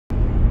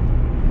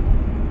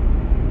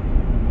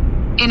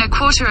In a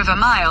quarter of a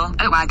mile,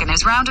 at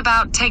Wagoners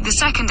Roundabout, take the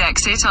second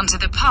exit onto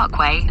the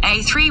Parkway,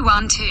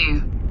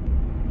 A312.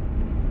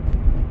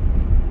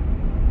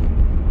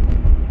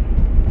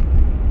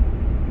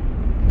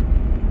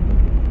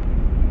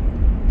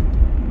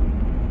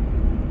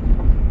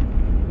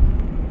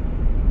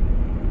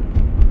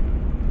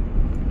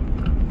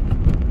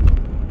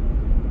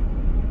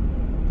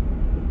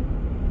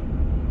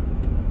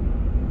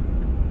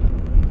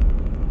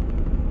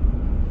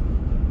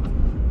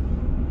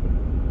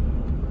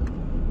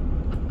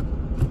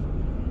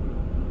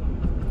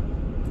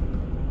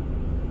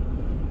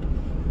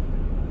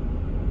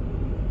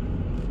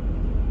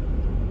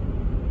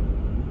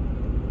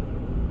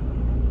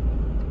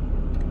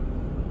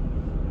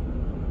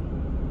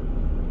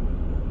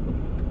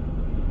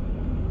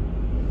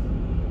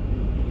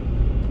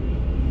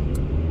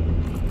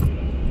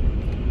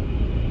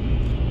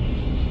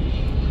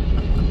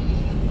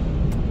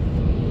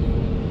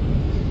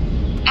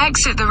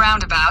 Exit the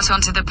roundabout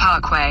onto the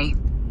Parkway.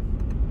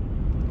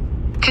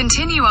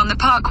 Continue on the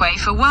Parkway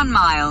for 1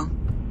 mile.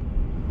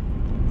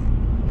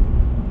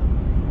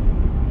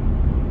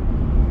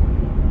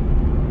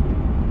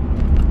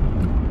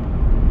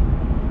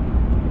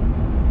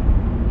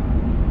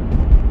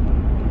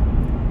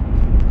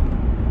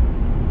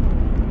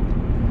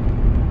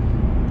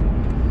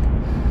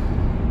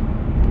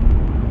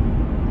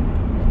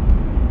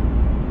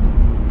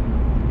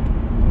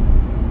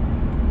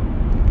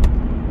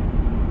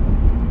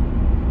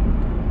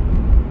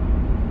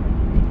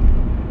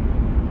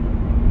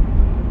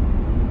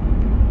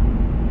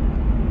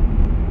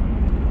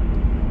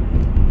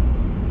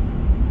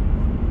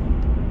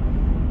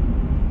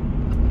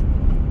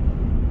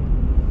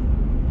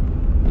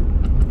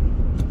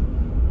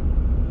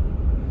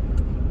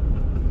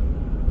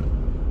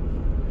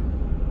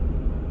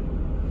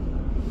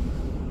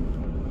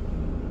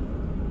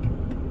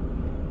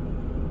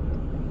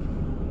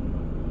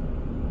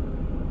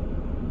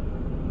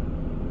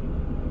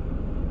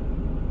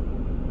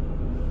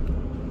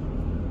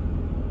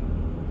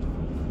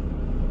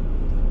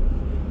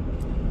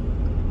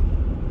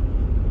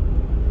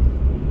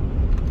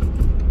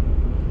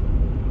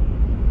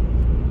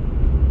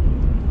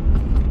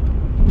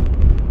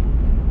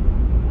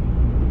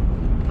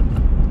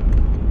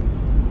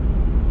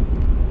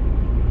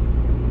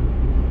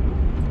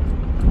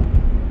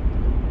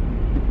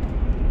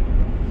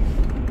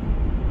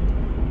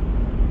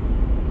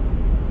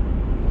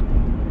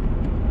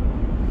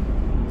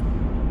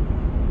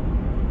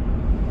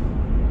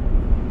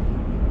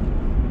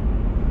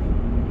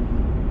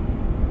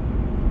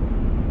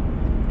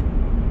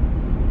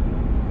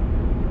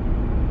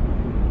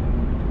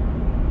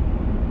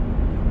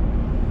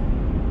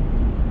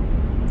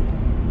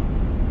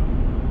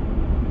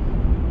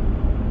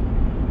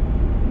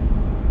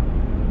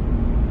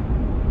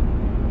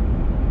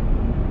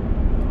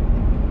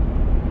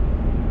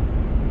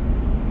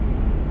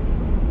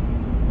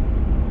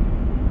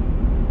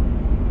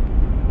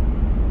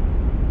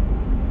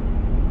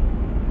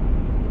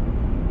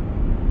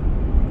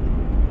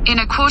 In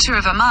a quarter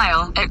of a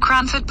mile, at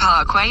Cranford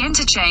Parkway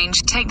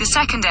Interchange, take the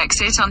second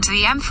exit onto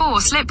the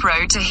M4 Slip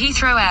Road to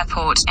Heathrow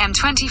Airport,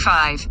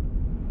 M25.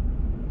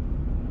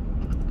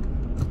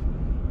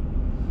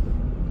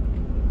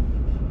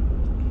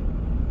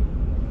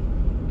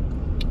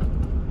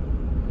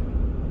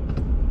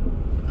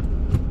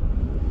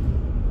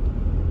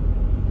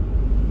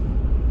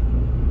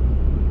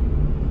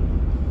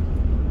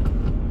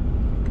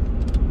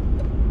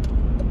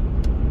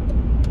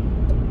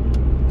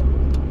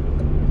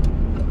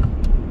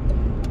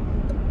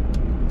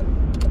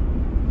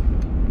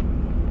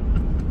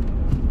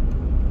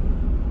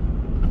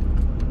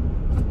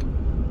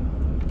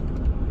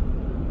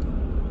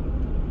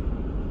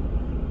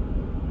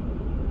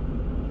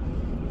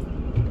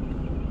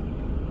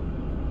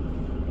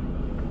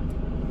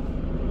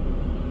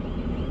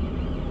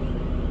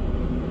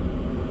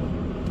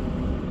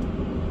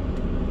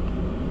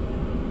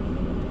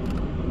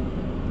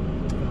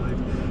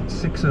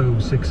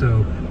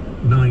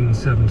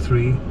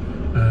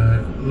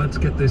 Let's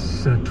get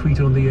this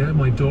tweet on the air.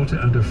 My daughter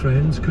and her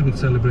friends couldn't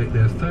celebrate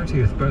their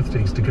 30th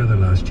birthdays together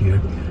last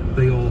year.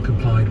 They all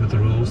complied with the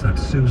rules.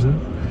 That's Susan.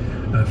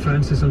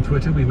 Francis on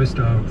Twitter, we missed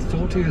our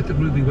 40th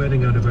Ruby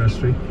wedding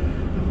anniversary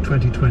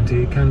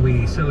 2020. Can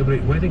we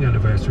celebrate wedding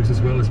anniversaries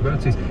as well as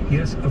birthdays?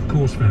 Yes, of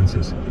course,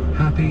 Francis.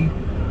 Happy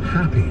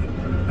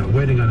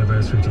wedding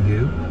anniversary to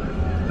you.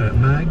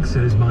 Mag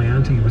says my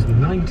auntie was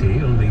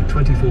 90 on the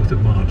 24th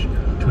of March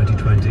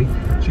 2020.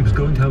 She was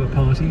going to have a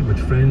party with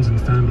friends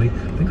and family.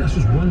 I think that's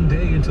just one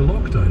day into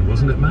lockdown,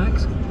 wasn't it,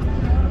 Max?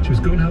 She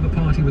was going to have a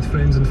party with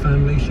friends and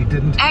family. She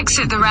didn't.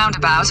 Exit the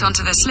roundabout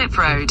onto the Slip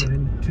Road.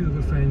 And 2 of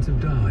her friends have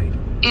died.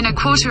 In a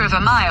quarter of a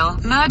mile,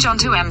 merge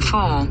onto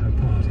M4. Her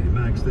party.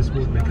 Max, this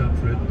won't make up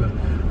for it, but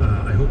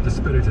I hope the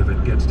spirit of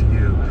it gets to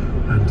you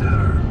and to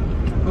her.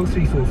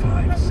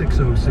 0345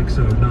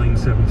 6060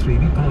 973.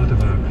 Be part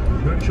of our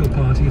virtual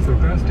party for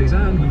birthdays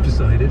and, we've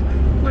decided,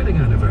 wedding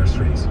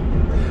anniversaries.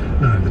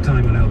 Now, the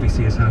time on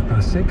LBC is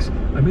 6:30.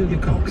 Amelia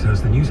Cox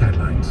has the news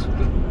headlines.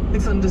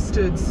 It's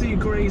understood Sue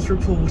Gray's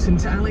report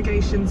into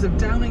allegations of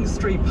Downing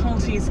Street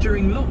parties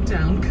during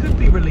lockdown could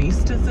be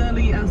released as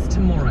early as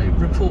tomorrow.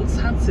 Reports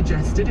had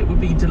suggested it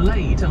would be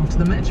delayed after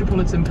the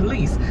Metropolitan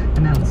Police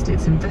announced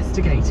it's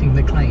investigating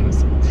the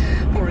claims.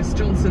 Boris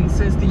Johnson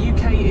says the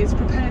UK is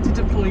prepared to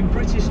deploy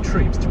British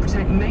troops to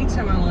protect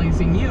NATO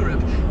allies in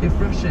Europe if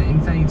Russia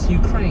invades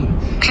Ukraine.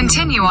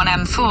 Continue on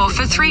M4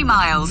 for 3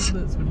 miles.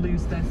 Others would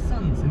lose their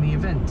sons in the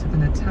event of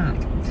an attack.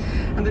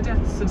 And the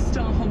deaths of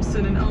Star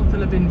Hobson and Arthur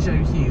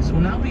Labinjo Hughes will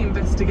now be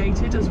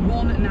investigated as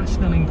one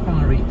national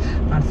inquiry.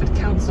 Bradford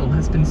Council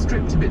has been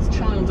stripped of its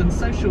child and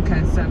social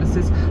care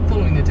services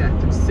following the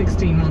death of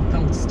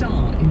 16-month-old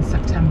Star in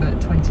September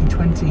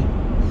 2020.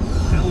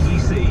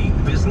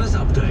 LBC Business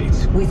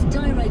Update. With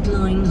Direct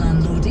Line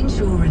Landlord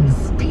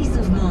Insurance, peace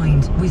of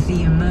mind with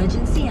the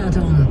emergency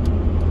add-on.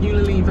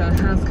 Unilever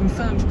has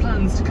confirmed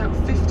plans to cut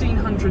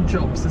 1,500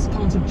 jobs as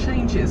part of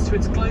changes to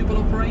its global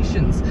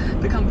operations.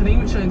 The company,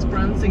 which owns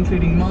brands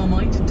including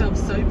Marmite, Dove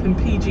Soap and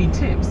PG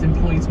Tips,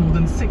 employs more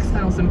than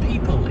 6,000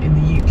 people in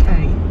the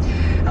UK.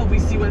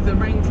 LBC weather,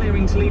 rain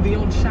clearing to leave the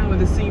odd shower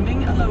this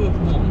evening, a low of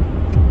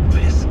 1.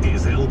 This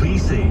is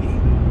LBC.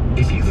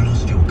 If you've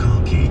lost your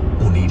car key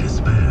or need a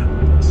spare,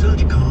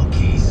 search Car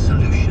Keys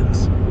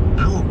Solutions.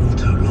 Our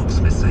auto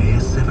locksmiths are here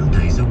 7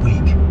 days a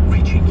week,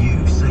 reaching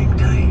you same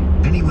day,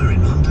 anywhere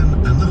in London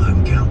and the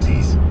home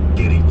counties,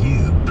 getting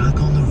you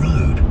back on the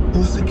road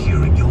or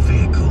securing your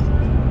vehicle.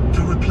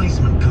 For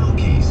replacement car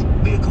keys,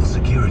 vehicle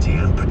security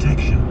and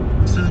protection,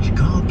 search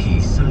Car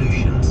Keys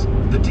Solutions,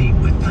 the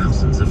team with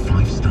thousands of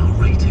 5-star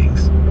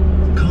ratings.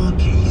 Car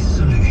Keys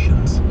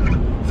Solutions.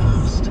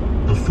 Fast,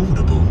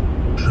 affordable,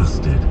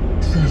 trusted.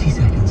 30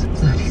 seconds,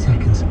 30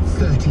 seconds,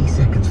 30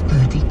 seconds,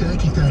 30,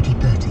 30, 30,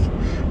 30.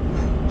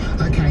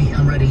 Okay,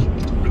 I'm ready.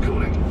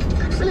 Recording.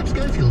 Philip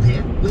Schofield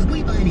here. With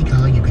We Buy Any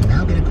Car, you can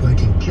now get a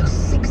quote in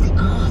just 60...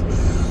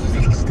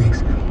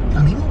 fiddlesticks.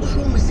 I mean, what was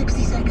wrong with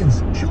 60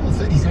 seconds? Sure,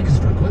 30 seconds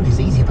for a quote is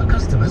easy for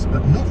customers,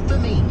 but not for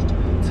me.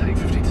 Take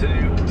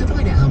 52. To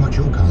find out how much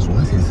your car's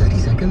worth in 30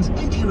 seconds,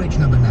 enter your reg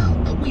number now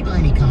at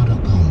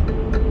WeBuyAnyCar.com.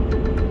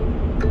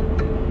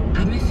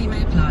 Admit fee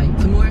may apply.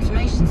 For more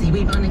information, see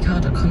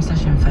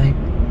WeBuyAnyCar.com/info.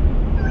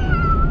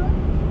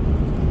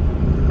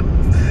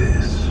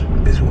 This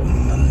is what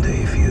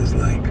Monday feels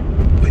like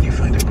when you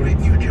find a great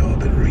new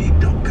job at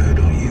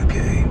read.co.uk.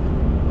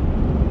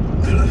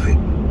 Fluffy,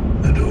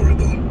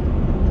 adorable,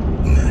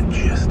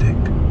 majestic.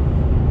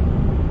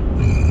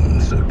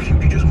 So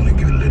cute you just want to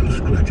give it a little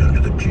scratch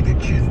under the cheeky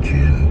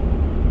chin.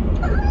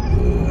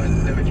 Oh, I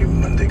never knew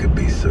Monday could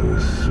be so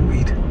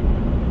sweet.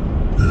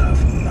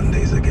 Love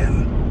Mondays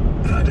again.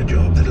 Find a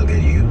job that'll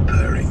get you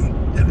purring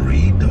at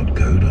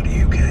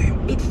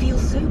read.co.uk. It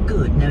feels so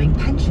good knowing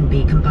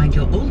PensionBee combined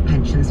your old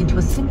pensions into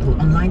a simple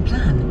online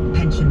plan.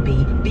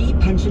 PensionBee. Be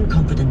pension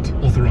confident.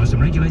 Authorised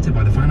and regulated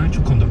by the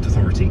Financial Conduct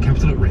Authority.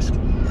 Capital at risk.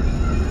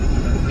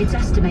 It's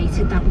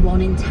estimated that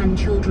 1 in 10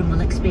 children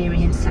will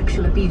experience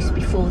sexual abuse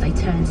before they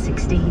turn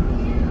 16.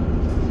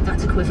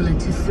 That's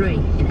equivalent to 3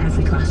 in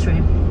every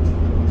classroom.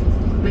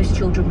 Most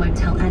children won't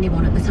tell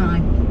anyone at the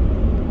time.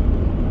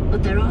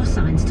 But there are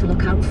signs to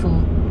look out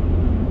for.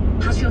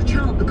 Has your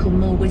child become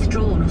more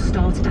withdrawn or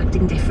started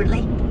acting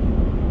differently?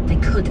 They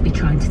could be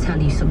trying to tell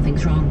you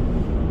something's wrong.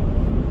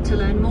 To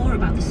learn more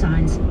about the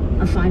signs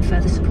and find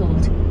further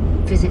support,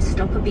 visit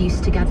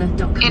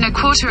stopabusetogethor.com. In a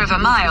quarter of a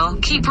mile,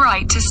 keep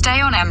right to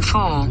stay on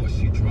M4. Watch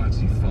you drive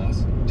too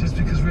fast, just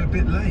because we're a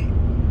bit late.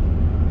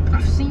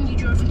 I've seen you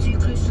driving too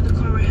close to the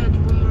car ahead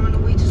when we're on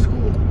our way to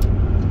school.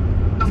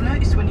 I've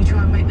noticed when you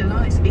try and make the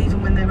lights,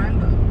 even when they're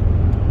amber.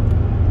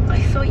 I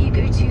thought you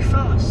go too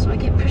fast, so I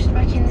get pushed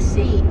back in the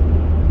seat.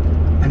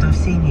 And I've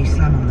seen you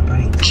slam on the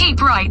brakes.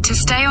 Keep right to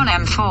stay on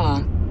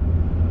M4.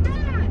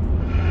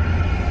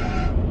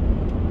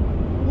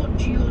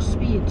 Watch your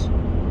speed.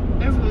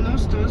 Everyone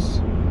else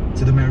does.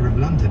 To the Mayor of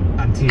London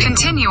and to...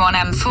 Continue on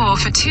M4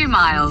 for 2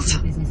 miles.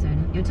 Business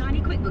owner, your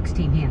tiny QuickBooks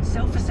team here.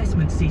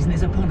 Self-assessment season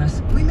is upon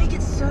us. We make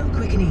it so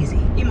quick and easy.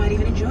 You might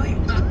even enjoy it.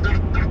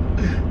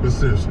 But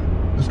seriously,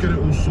 let's get it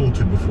all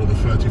sorted before the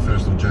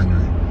 31st of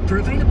January. For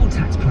available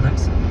tax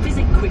products,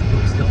 visit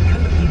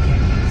quickbooks.co.uk.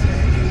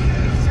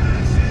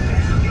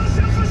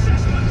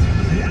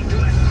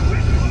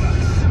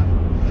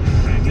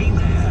 Ready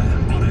there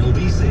on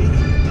LBC.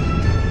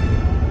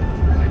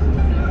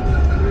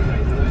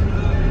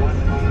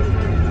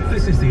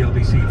 This is the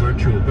LBC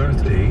virtual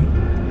birthday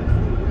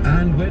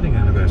and wedding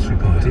anniversary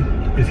party.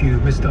 If you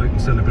missed out on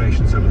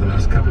celebrations over the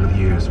last couple of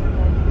years,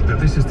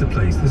 this is the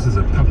place. This is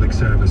a public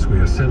service. We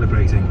are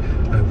celebrating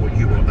what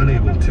you were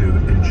unable to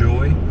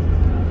enjoy.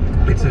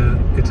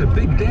 It's a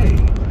big day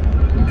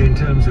in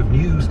terms of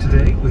news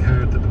today. We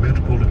heard that the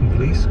Metropolitan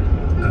Police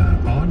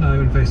are now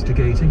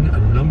investigating a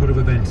number of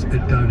events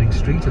at Downing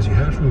Street. As you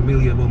heard from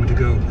Amelia a moment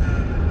ago,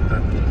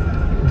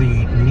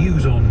 the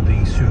news on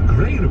the Sue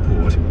Gray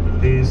report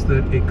is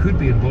that it could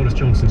be in Boris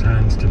Johnson's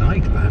hands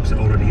tonight. Perhaps it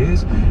already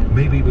is.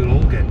 Maybe we'll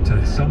all get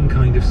some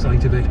kind of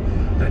sight of it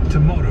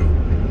tomorrow.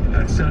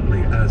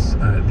 certainly, as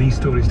these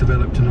stories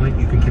develop tonight,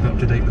 you can keep up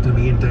to date with them.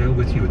 Ian Dale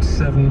with you at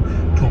 7.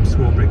 Tom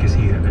Swarbrick is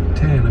here at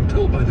 10. I'm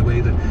told, by the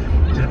way, that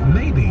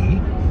maybe,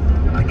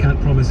 I can't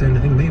promise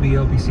anything, maybe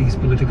LBC's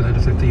political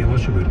editor Theo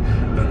Usherwood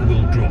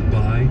will drop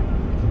by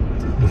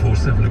before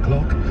 7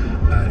 o'clock,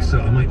 so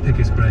I might pick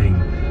his brain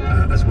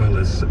as well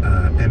as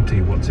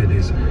empty what's in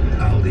his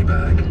Aldi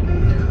bag.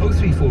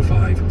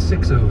 0345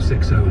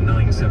 6060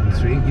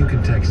 973. You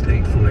can text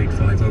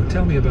 84850.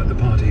 Tell me about the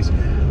parties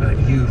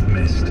you've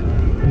missed.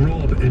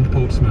 Rob in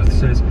Portsmouth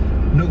says,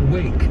 no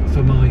wake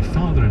for my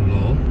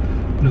father-in-law,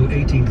 no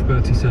 18th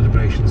birthday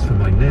celebrations for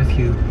my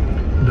nephew,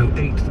 no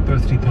 8th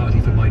birthday party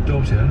for my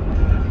daughter,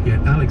 yet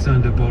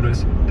Alexander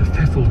Boris de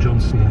Pfeffel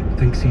Johnson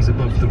thinks he's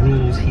above the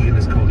rules he and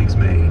his colleagues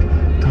made.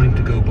 Time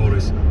to go,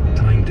 Boris,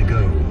 time to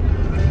go.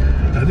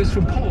 This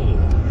from Paul.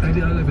 I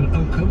live in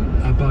Oakham,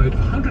 about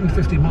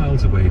 150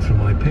 miles away from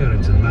my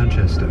parents in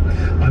Manchester.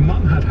 My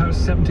mum had her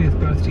 70th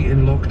birthday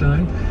in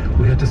lockdown.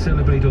 We had to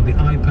celebrate on the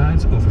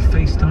iPads over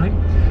FaceTime.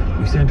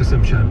 We sent her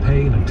some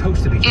champagne and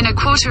toasted each other. In a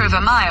quarter of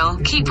a mile,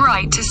 keep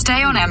right to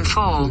stay on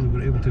M4. We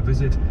were able to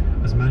visit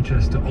as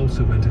Manchester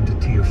also went into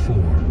Tier 4.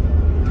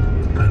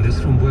 And this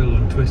from Will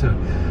on Twitter.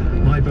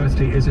 My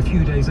birthday is a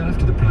few days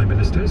after the Prime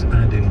Minister's,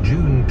 and in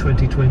June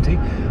 2020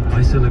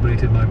 I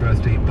celebrated my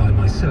birthday by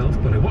myself,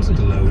 but I wasn't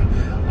alone.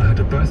 I had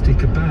a birthday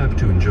kebab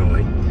to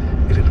enjoy.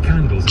 It had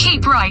candles.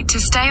 Keep right to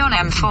stay on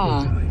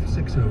M4.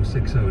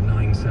 6060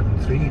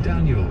 973.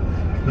 Daniel,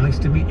 nice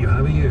to meet you.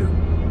 How are you?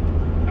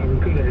 I'm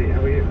good, Eddie.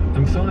 How are you?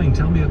 I'm fine.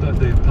 Tell me about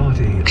the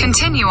party.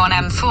 Continue on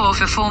M4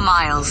 for 4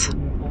 miles.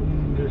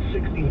 On the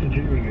 16th of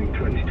June in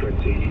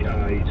 2020,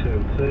 I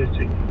turned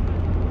 30.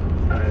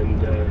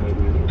 And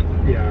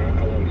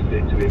I wanted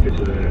it to be a bit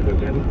of an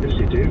event, as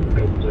you do.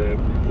 And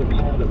the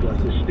partner,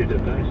 bless her, she did her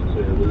best.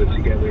 We lived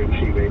together and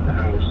she made the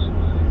house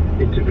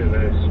into a bit of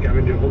a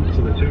scavenger hunt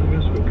for the two of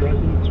us for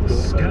presents. But,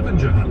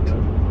 scavenger hunt?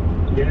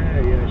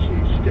 Yeah, she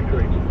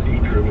decorated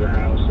each room of the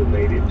house and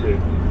made it to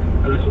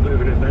a little bit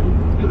of an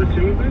event for the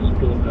two of us.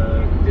 But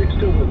it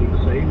still wasn't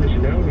the same, as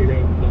you know,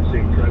 not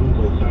seeing friends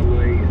or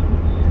family,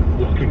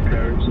 locking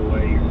parents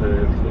away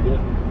for what,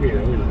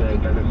 is their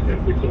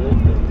benefit. We thought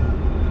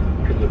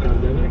from the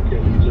pandemic,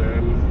 and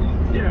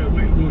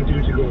we were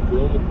due to go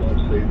abroad, but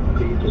obviously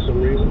couldn't for some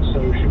reason, so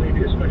she made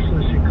it as special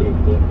as she could.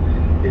 But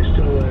it's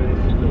still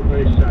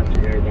very sad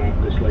to hear about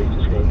this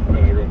latest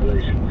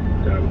revelation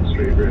down the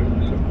street, really.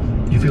 So.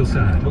 You feel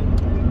sad?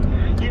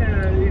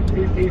 Yeah,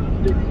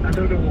 I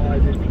don't know why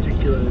this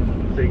particular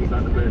thing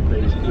about the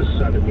birthdays just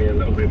saddened me a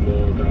little bit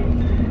more about,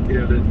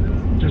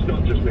 just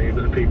not just me,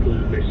 but the people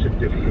who miss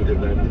different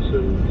events,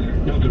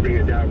 and not to bring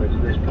it down into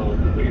this part,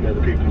 but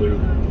the people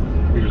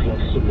who's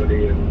lost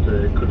somebody and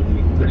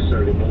couldn't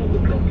necessarily mourn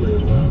them properly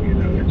as well.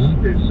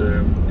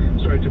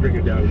 It's sorry to bring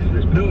it down to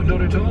this point. No,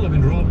 not at all. I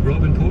mean,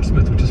 Rob in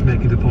Portsmouth was just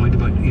making the point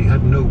about he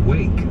had no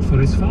wake for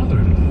his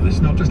father-in-law.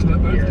 It's not just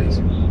about birthdays.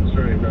 Yeah, it's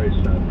very, very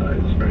sad.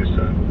 It's very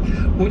sad.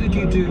 What did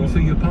you do for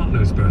your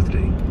partner's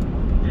birthday?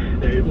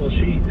 Well,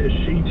 she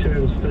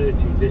turns 30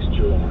 this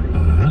July,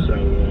 so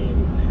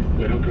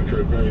we're hoping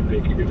for a very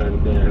big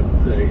event there.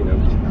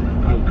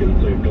 Hoping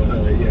to, but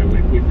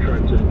we're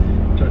trying to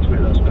make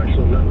that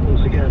special. And that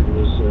once again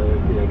was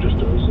just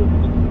us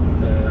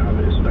and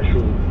having a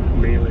special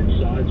meal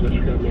inside, so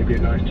maybe a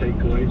nice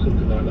takeaway,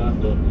 something like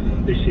that. But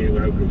this year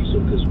we're hoping for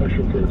something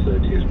special for her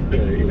 30th.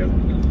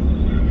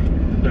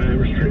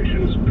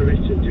 Restrictions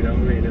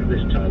permitted, at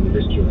this time of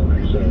this July.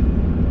 So.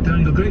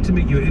 Daniel, great to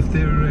meet you.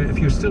 If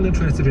you're still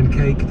interested in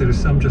cake, there is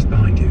some just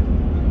behind you.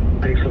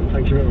 Excellent,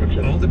 thank you very much.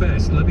 All the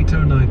best. Let me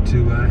turn now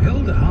to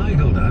Hilda. Hi,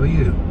 Hilda. How are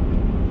you?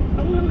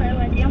 Oh, hello,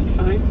 Eddie. I'm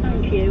fine,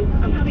 thank you.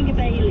 I'm having a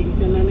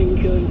Baileys and I'm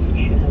enjoying the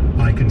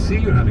show. I can see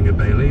you're having a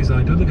Baileys.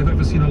 I don't think I've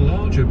ever seen a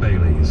larger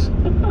Baileys.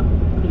 No,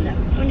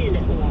 only a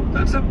little one.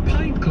 That's a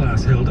pint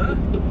glass, Hilda.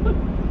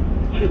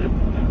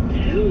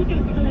 Don't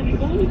tell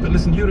everyone. But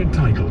listen, you're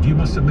entitled. You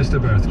must have missed a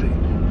birthday.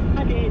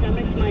 I did. I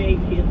missed my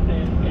 80th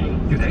birthday.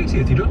 Your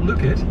 80th? You don't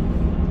look it.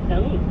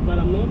 Oh, well,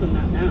 I'm more than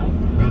that now.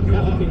 Well, you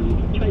that are. Was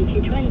in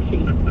 2020.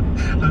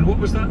 And what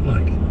was that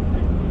like?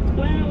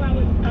 Well, I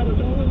was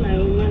all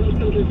alone. My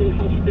husband was in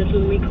hospital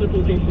and we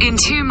couldn't visit. In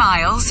 2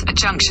 miles, at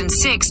junction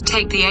 6,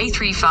 take the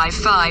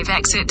A355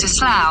 exit to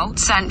Slough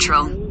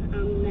Central.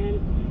 And then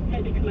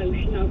heard a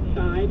commotion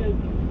outside,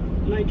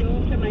 and my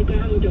daughter, my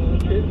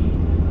granddaughters,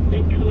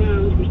 they'd come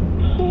around. It was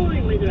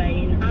pouring with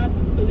rain,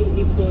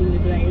 absolutely pouring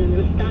with rain, and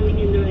they were standing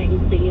in the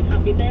rain singing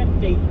happy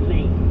birthday to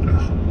me.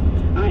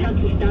 I had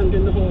to stand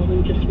in the hall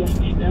and just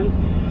watch them.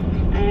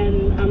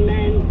 And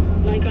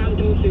then my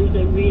granddaughter, who's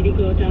a really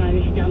good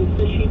Irish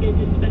dancer, she did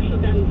a special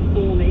dance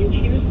for me and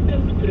she was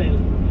stoked through.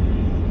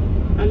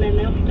 And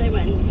then off they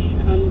went,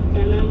 and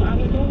then I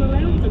was all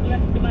alone for the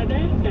rest of my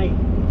birthday.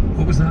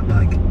 What was that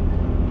like?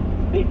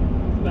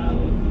 Well,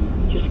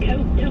 just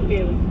cope, don't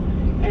you?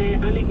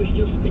 And it was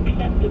just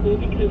acceptable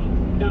because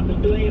that was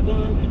the way it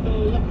was for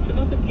lots of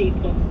other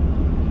people.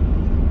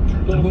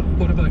 And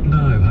what about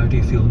now? How do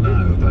you feel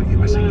now about you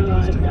missing your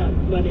birthday?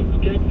 Well, it's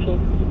dreadful.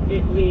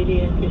 It really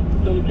is.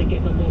 It's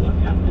unforgivable what's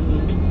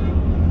happened.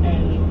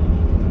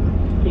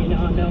 You know,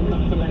 I know I'm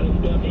not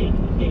alone, but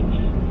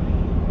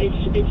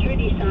it's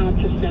really sad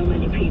for so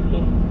many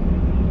people.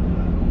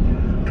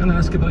 Can I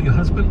ask about your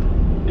husband?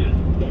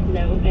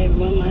 No,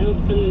 well, my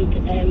husband,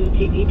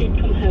 he did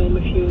come home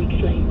a few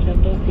weeks later,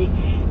 but he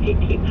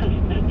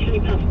actually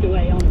passed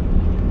away on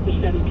the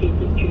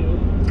 17th of June,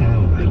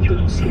 which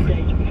was 2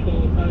 days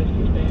before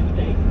Boris's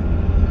birthday.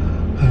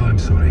 Oh, I'm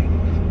sorry.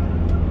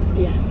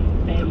 Yeah,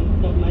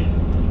 but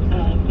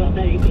I've got a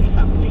very good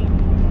family.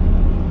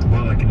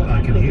 Well, I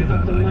can hear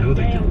that. I know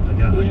they do. Yeah, I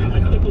know they I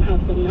couldn't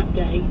have them that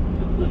day,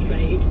 I'm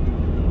afraid.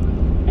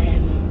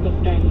 But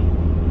then,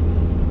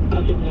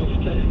 as it was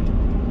for...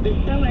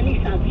 There's so many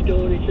sad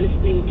stories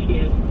listening to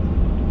you.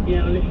 You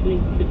know, listening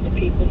to the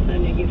people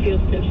phoning. You feel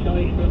so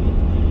sorry for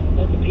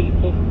other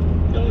people.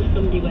 There's always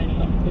somebody worse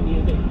off than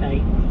you, they say.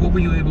 What were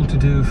you able to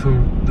do for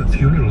the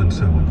funeral and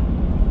so on?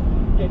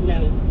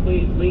 No,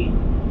 we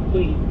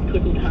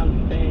couldn't have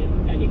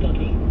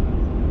anybody.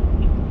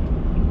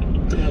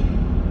 No,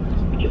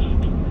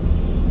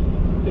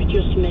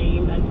 just me,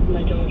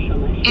 my daughter,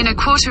 and my... In a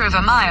quarter of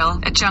a mile,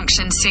 at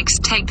junction 6,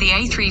 take the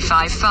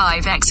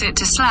A355 exit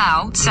to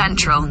Slough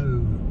Central.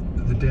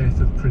 The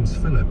death of Prince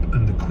Philip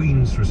and the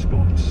Queen's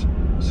response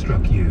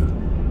struck you?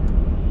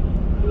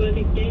 Well,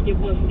 it did. It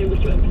was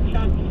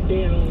sad to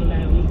stay all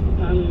alone,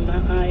 and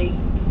I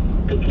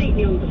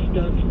completely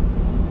understood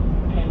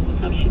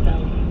how she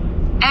felt.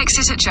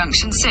 Exit at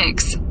junction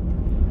 6.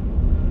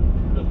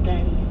 But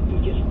then you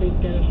just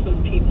think there are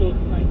some people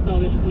like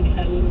Boris and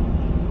Cohen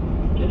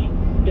just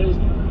don't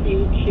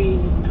seem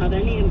to have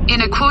any impact.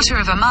 In a quarter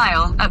of a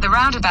mile, at the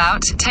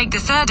roundabout, take the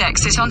third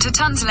exit onto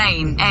Tuns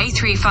Lane,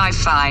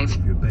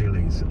 A355. Your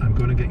Baileys. I'm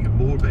going to get you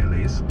more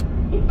Baileys,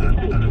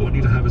 and I want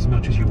you to have as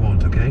much as you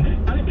want, okay?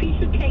 And a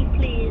piece of cake,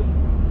 please.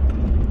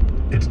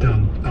 It's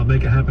done. I'll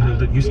make it happen,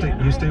 Hilda. You stay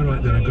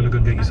right there. I'm going to go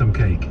and get you some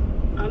cake.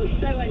 I'm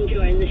so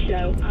enjoying the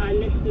show. I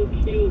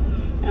listen to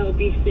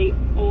LBC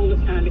all the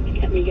time. It's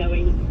kept me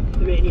going.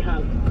 It really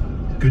has.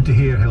 Good to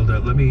hear, Hilda.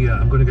 Let me,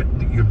 I'm going to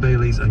get your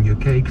Baileys and your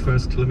cake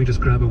first. Let me just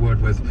grab a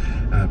word with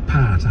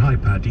Pat. Hi,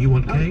 Pat. Do you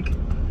want cake?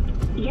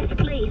 Yes,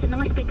 please. A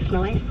nice big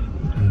slice.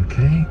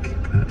 Okay,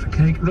 that's a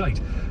cake. Right.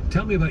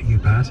 Tell me about you,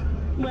 Pat.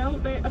 Well,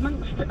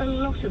 amongst a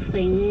lot of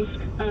things,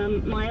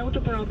 my older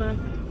brother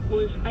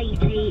was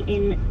 80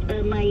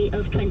 in May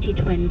of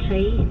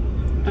 2020.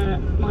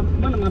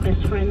 One of my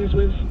best friends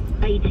was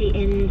 80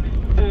 in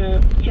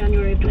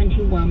January of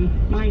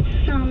 21. My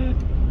son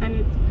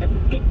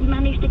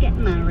managed to get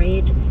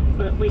married,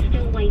 but we're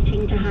still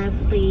waiting to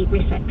have the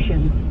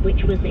reception,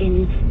 which was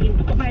he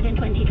got married in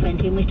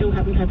 2020 and we still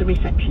haven't had the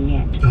reception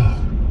yet. Oh.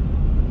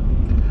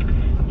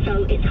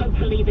 So it's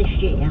hopefully this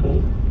year.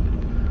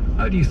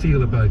 How do you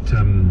feel about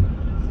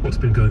what's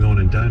been going on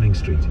in Downing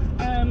Street?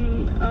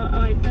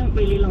 I don't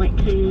really like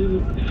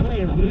to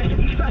swear on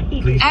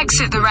this.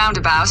 Exit the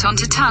roundabout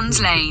onto Tuns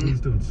Lane. Please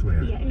don't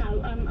swear. Yeah,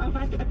 no, I've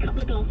had a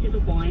couple of glasses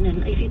of wine,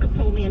 and if you could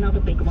pour me another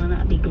big one,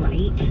 that'd be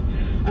great.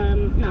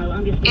 No,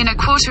 I'm just... In a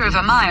quarter of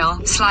a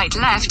mile, slight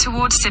left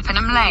towards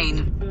Sippenham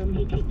Lane.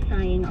 He keeps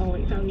saying, oh,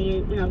 it's only,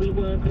 you know, we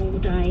work all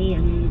day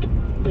and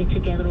we're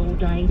together all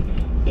day.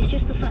 It's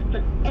just the fact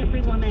that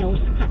everyone else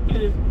had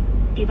to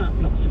give up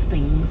lots of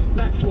things.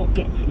 That's what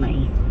gets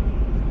me.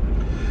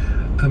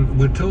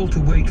 We're told to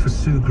wait for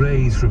Sue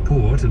Gray's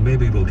report, and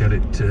maybe we'll get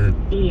it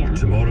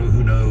tomorrow,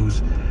 who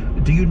knows.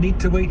 Do you need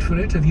to wait for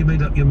it? Have you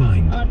made up your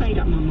mind? I've made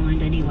up my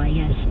mind anyway,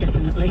 yes,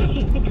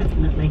 definitely.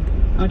 Definitely.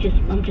 I'm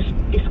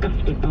just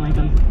disgusted by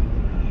them.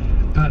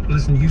 Pat,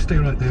 listen, you stay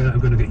right there. I'm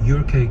going to get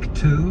your cake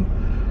too,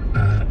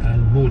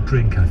 and more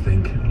drink, I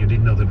think. You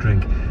need another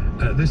drink.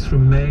 This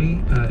from May.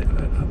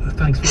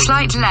 Thanks for...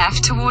 Slight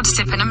left towards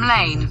Sippenham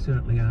Lane. I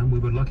certainly am. We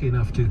were lucky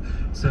enough to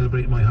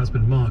celebrate my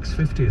husband Mark's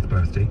 50th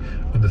birthday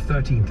on the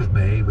 13th of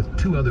May with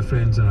 2 other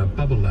friends in our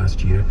bubble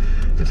last year.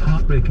 It's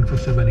heartbreaking for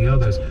so many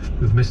others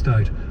who've missed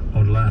out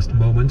on last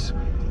moments.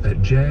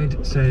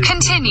 Jed says...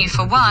 Continue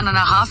for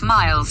 1.5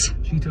 miles.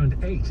 She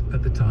turned 8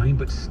 at the time,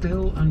 but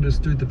still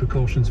understood the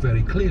precautions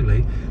very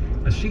clearly,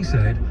 as she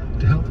said,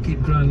 to help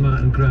keep Grandma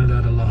and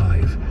Grandad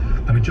alive.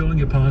 I'm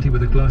enjoying a party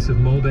with a glass of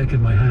Malbec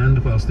in my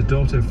hand, whilst the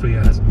daughter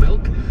Freya has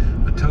milk.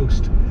 A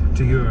toast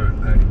to your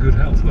good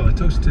health. Well, a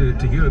toast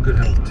to your good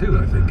health too,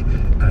 I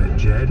think,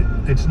 Jed.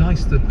 It's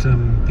nice that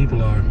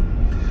people are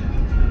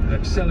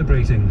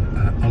celebrating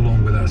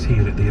along with us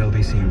here at the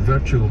LBC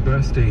virtual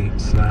birthday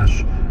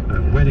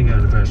 / wedding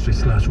anniversary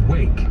 /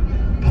 wake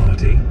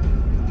party.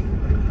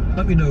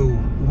 Let me know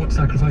what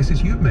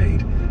sacrifices you've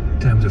made in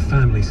terms of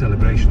family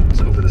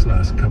celebrations over this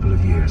last couple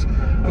of years.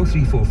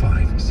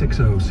 0345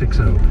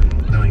 6060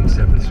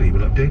 973.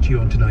 We'll update you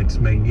on tonight's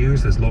main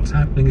news. There's lots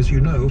happening, as you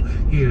know.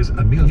 Here's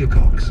Amelia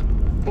Cox.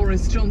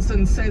 Boris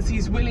Johnson says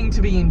he's willing to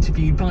be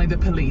interviewed by the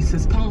police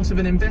as part of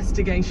an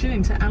investigation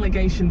into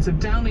allegations of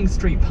Downing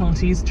Street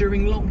parties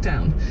during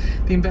lockdown.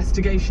 The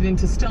investigation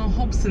into Star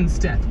Hobson's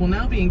death will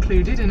now be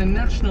included in a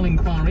national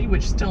inquiry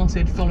which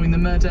started following the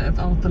murder of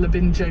Arthur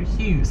Labinjo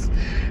Hughes.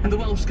 And the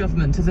Welsh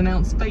Government has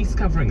announced face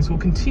coverings will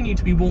continue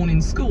to be worn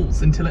in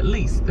schools until at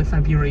least the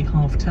February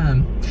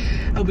half-term.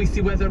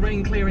 LBC weather,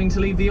 rain clearing to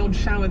leave the odd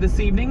shower this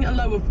evening, a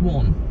low of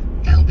 1.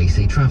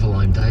 LBC Travel,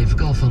 I'm Dave.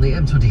 Golf on the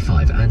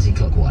M25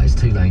 anti-clockwise.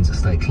 2 lanes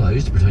stay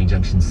closed between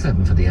junction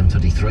 7 for the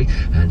M23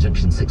 and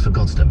junction 6 for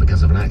Godstone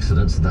because of an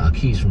accident. There are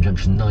queues from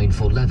junction 9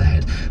 for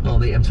Leatherhead. On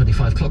the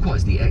M25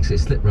 clockwise, the exit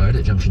Slip Road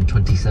at junction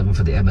 27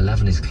 for the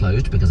M11 is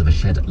closed because of a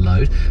shed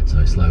load, so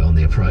it's slow on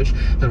the approach.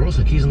 There are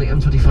also queues on the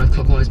M25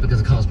 clockwise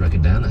because a car's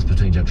broken down. That's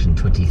between junction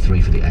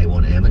 23 for the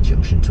A1M and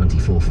junction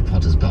 24 for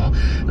Potter's Bar.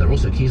 There are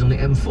also queues on the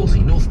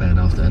M40 northbound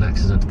after an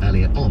accident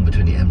earlier on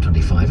between the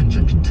M25 and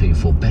junction 2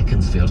 for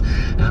Beaconsfield.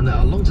 And there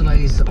are long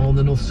delays on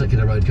the North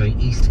Circular Road going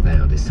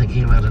eastbound. It's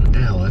taking around an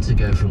hour to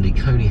go from the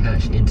Coney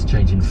Hatch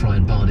interchange in Fry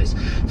and Barnets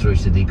through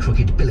to the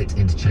Crooked Billet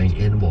interchange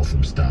in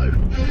Walthamstow.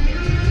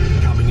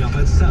 Coming up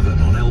at 7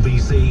 on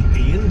LBC,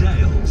 Ian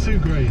Dale. Sue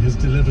Gray has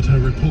delivered her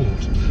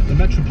report. The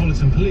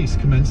Metropolitan Police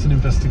commence an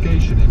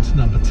investigation into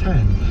number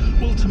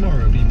 10. Will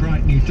tomorrow be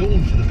bright new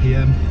dawn for the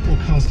PM or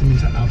cast him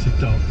into outer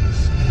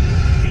darkness?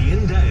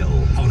 Ian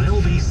Dale on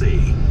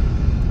LBC.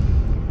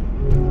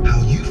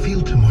 How you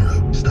feel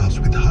tomorrow starts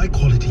with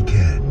high-quality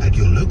care at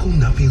your local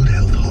Nuffield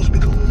Health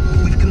Hospital.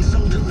 With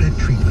consultant-led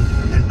treatment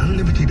and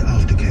unlimited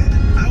aftercare,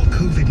 our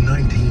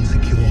COVID-19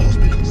 secure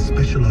hospitals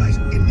specialise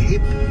in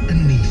hip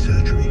and knee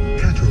surgery,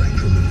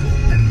 cataract removal,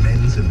 and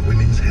men's and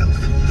women's health.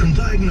 From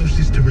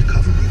diagnosis to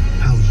recovery,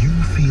 how you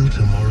feel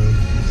tomorrow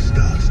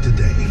starts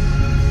today.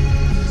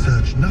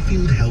 Search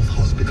Nuffield Health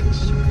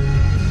Hospitals.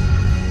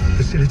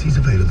 Facilities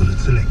available at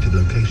selected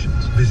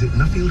locations. Visit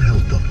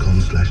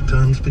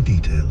nuffieldhealth.com/terms for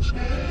details.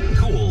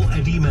 Call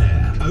Eddie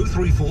Mayer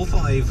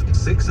 0345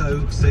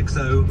 6060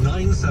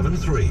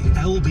 973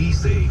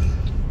 LBC.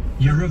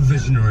 You're a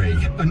visionary,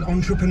 an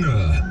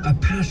entrepreneur, a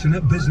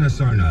passionate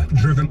business owner,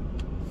 driven...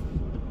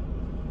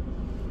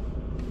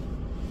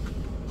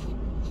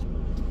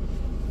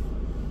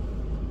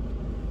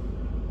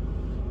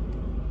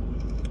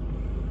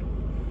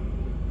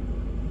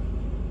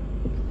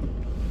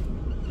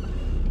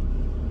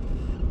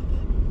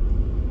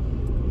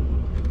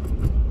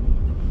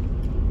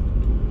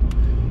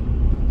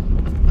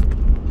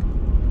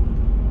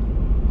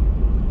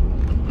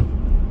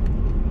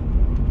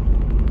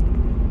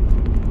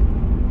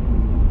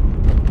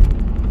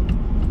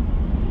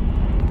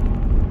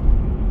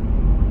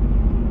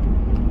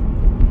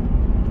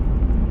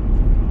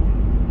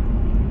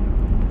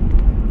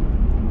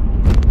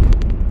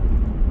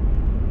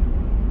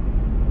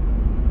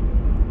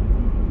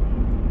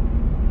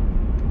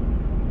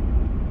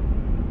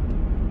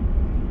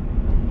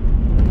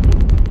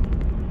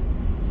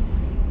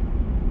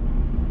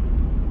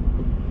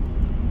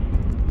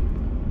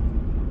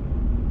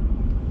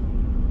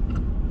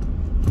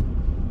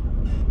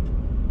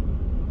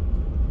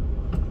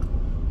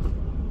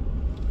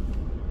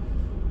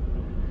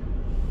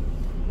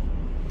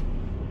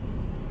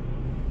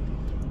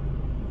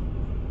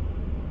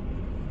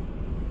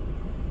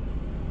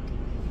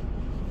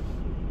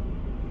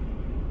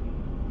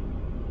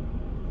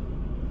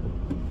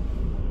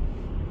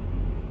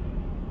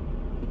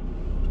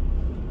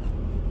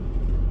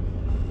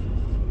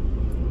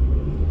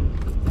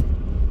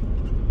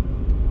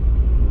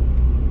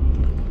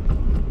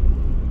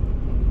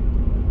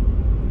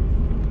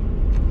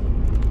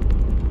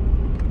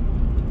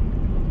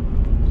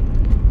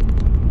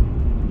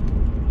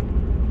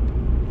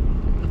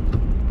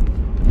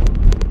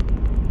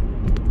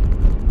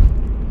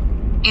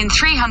 In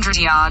 300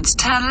 yards,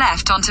 turn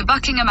left onto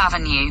Buckingham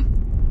Avenue.